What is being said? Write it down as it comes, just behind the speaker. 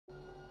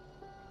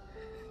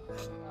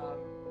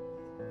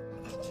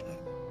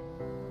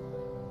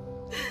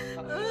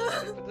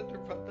open it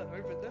and run that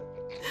over them.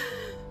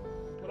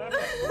 What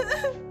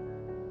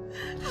happened?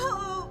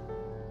 Help!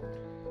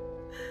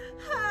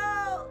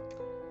 Help!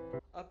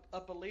 I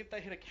believe they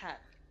hit a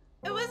cat.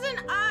 It wasn't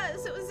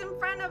us. It was in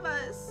front of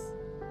us.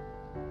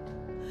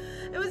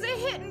 It was a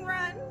hit and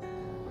run.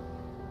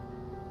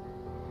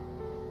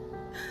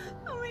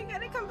 Oh my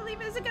god, I can't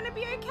believe it. Is it gonna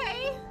be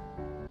okay?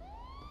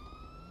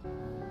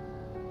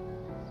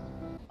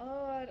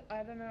 Oh,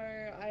 I don't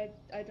know. I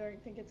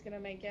don't think it's gonna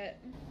make it.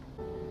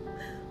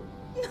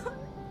 No.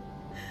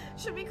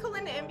 Should we call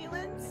an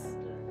ambulance?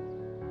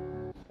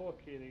 Poor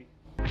kitty.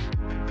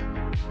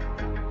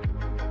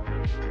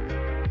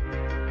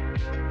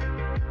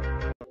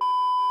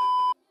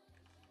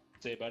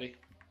 See you, buddy.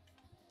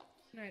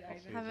 Night,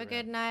 Ivan. Have a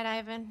good night,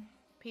 Ivan.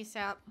 Peace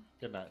out.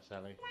 Good night,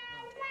 Sally.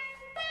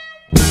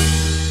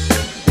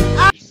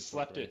 Ah! You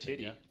slapped her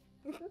titty.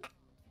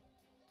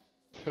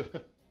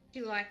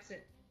 She likes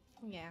it.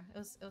 Yeah,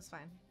 it was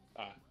fine.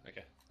 Ah,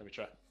 okay. Let me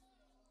try.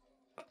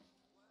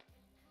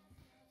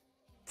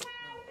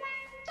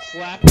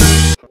 Slap. Aren't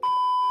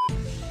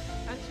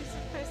you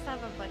supposed to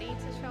have a buddy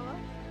to show up?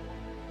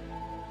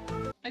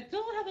 I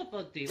don't have a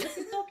buddy. What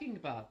are you talking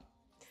about?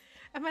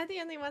 Am I the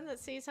only one that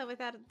sees her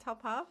without a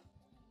top half?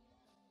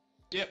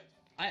 Yep.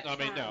 I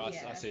mean, no,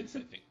 yeah. I see the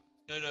same thing.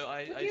 No,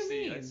 I What do you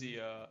see, mean?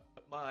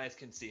 my eyes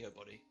can see her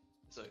body.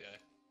 It's okay.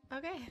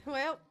 Okay,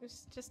 well,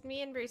 it's just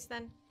me and Bruce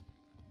then.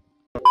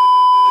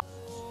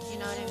 You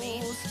know what I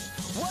mean?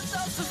 What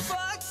does the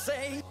fox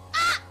say?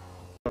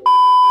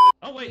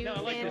 Oh wait, no, I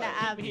like You've this.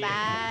 been a Keep me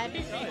bad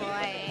here.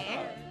 boy.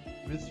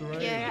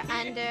 You're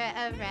under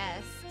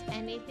arrest.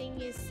 Anything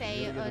you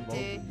say or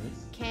do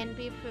can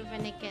be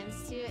proven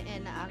against you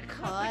in a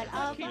court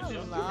of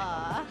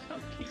law.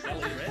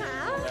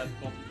 Huh?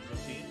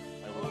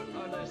 Oh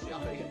no,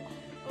 Sally.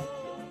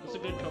 It's a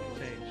good cop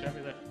team. Show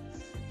me that.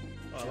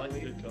 Oh, I like the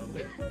good cop.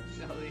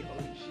 Sally,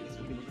 holy shit.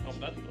 Oh,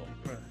 bad cop.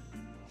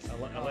 I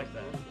like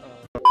that.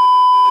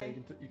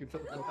 You can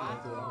put the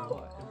copy onto it.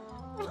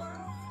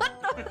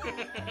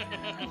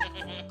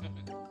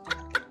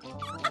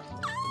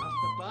 Up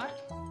the butt.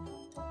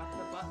 Up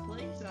the butt,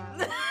 please. Yep,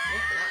 right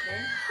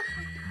there.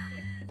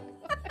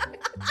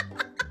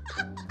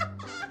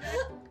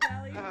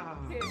 Sally. Ah.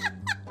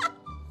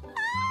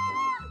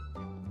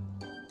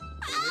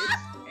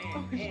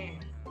 Here.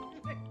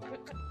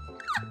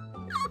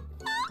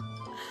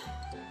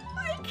 I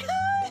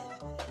can't.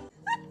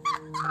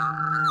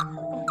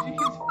 Oh,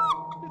 jeez.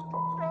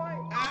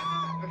 Right. Ah.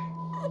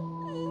 That's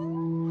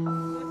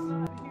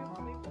not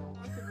humanly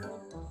possible.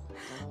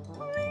 Oh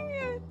my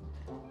god.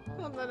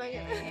 Hold on, I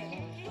get...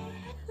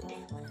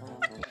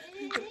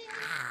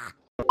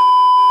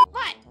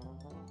 What?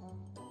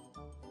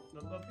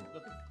 Nothing.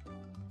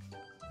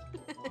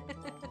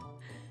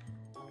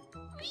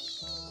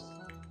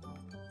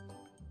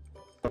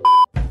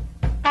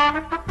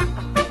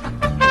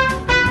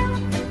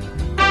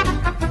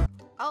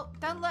 Oh,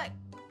 don't look.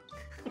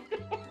 I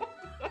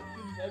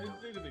didn't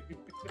see anything. I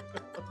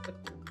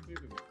didn't see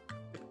anything.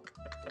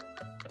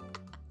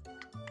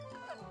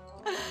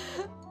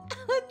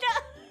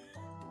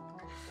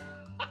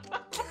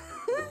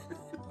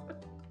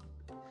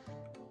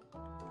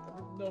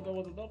 No, that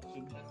was an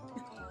option.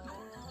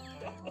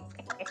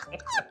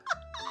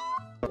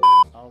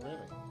 Oh, really?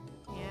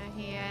 Yeah,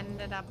 he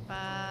ended up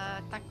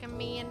tucking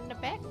me in the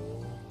back.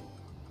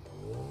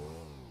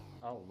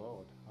 Oh,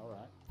 Lord.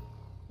 Alright.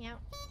 Yep.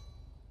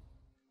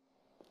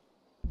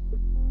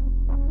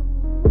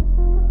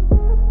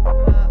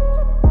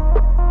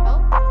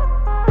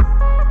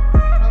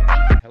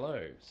 Hello,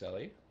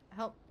 Sally.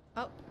 Help.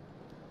 Oh.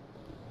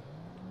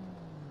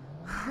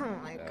 Oh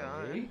my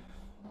god. Sally?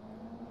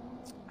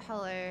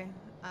 Hello.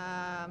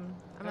 I'm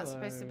not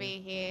supposed to be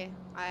here.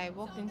 I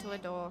walked into a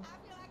door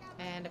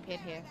and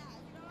appeared here.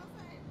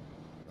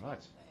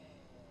 Right.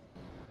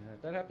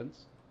 That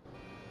happens.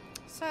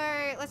 So,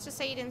 let's just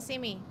say you didn't see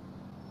me.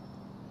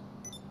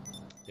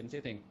 Didn't see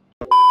a thing.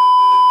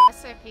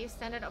 SOP,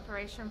 standard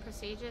operation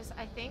procedures,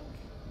 I think,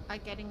 are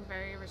getting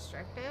very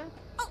restrictive.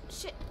 Oh,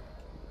 shit!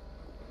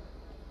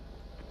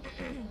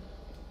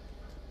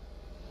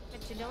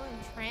 What you doing,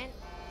 Trent?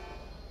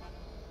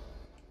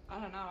 I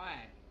don't know,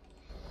 eh?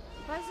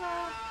 Where's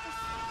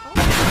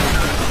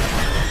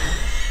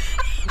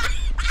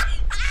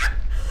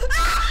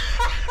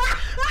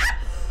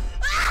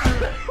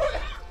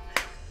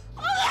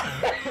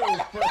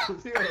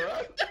Is he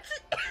alright?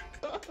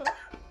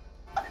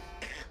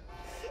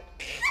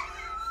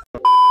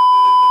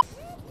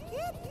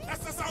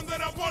 That's the sound of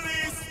the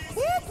police.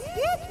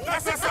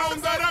 That's the sound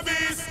of the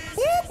beast.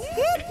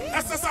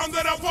 That's the sound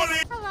of the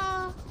police.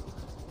 Hello.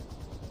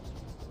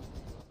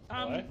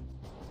 Hello?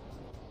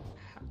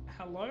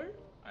 Hello?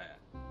 I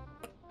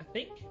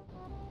think.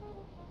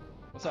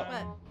 What's up?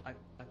 What? I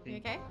You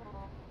think. okay?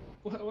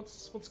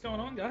 What's going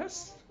on,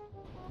 guys?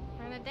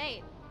 We're on a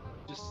date.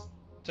 Just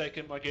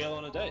taking my girl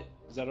on a date.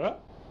 Is that alright?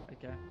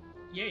 Okay.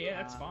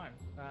 Yeah, that's fine.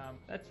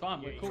 That's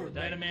fine. We're yeah, cool you're with a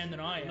better dates. man than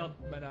I We're am,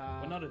 not- but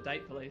We're not a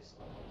date police.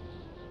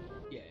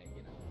 yeah,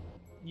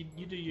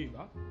 you do you,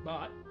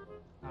 but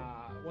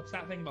what's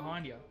that thing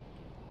behind you?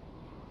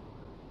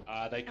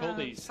 They call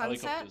these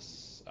sunset?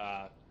 helicopters.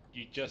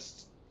 You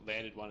just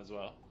landed one as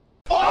well.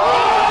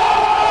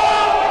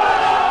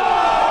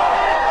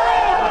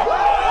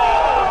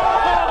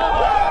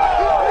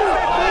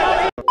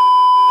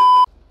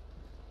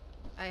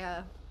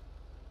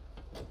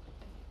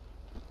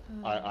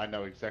 I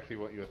know exactly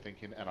what you're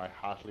thinking, and I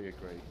heartily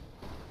agree.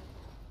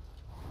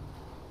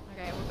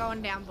 Okay, we're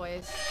going down,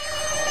 boys.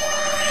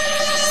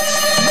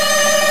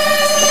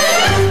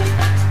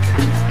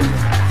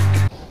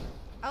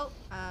 Oh,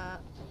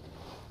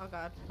 oh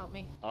god, help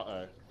me.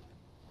 Uh-oh.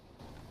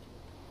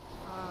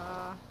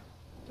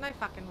 No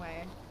fucking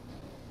way.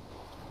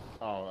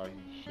 Oh, are you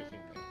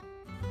shitting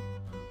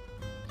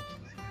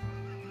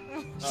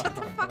me? Shut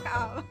the fuck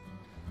up.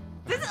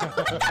 This is,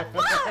 what the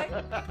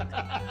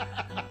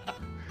fuck?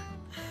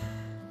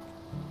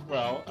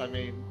 Well, I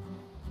mean,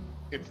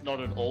 it's not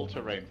an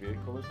all-terrain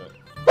vehicle, is it?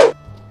 I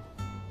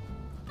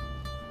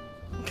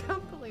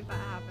can't believe that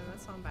happened.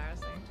 That's so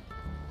embarrassing.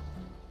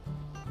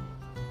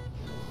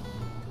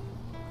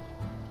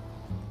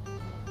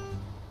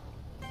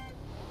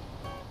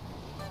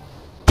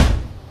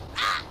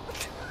 Ah!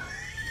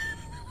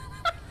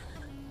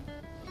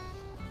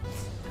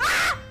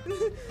 Ah!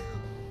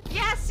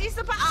 Yes, she's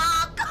the.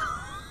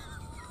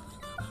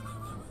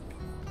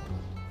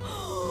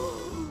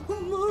 Oh,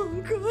 oh my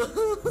god.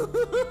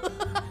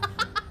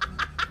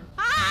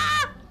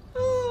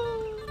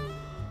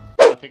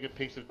 I think a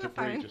piece of debris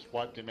fine. just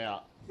wiped him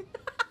out. Boy,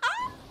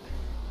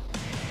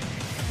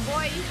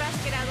 you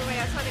best get out of the way.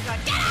 I swear to God.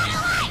 Get out of the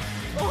way!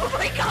 Oh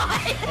my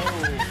god!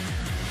 Oh.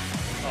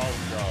 Oh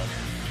god.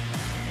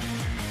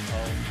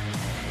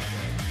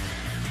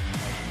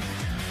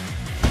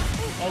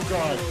 Oh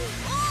god.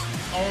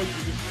 Oh, you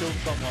just killed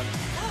someone.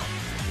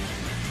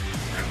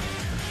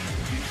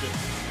 You just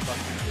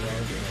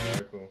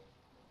fucking Cool.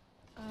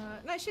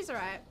 No, she's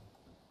alright.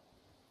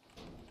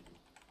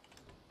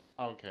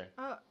 Okay.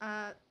 Oh,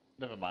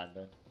 Never mind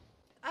then.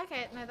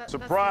 okay, no, that's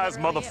Surprise,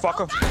 literally it.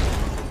 motherfucker!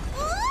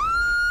 Oh,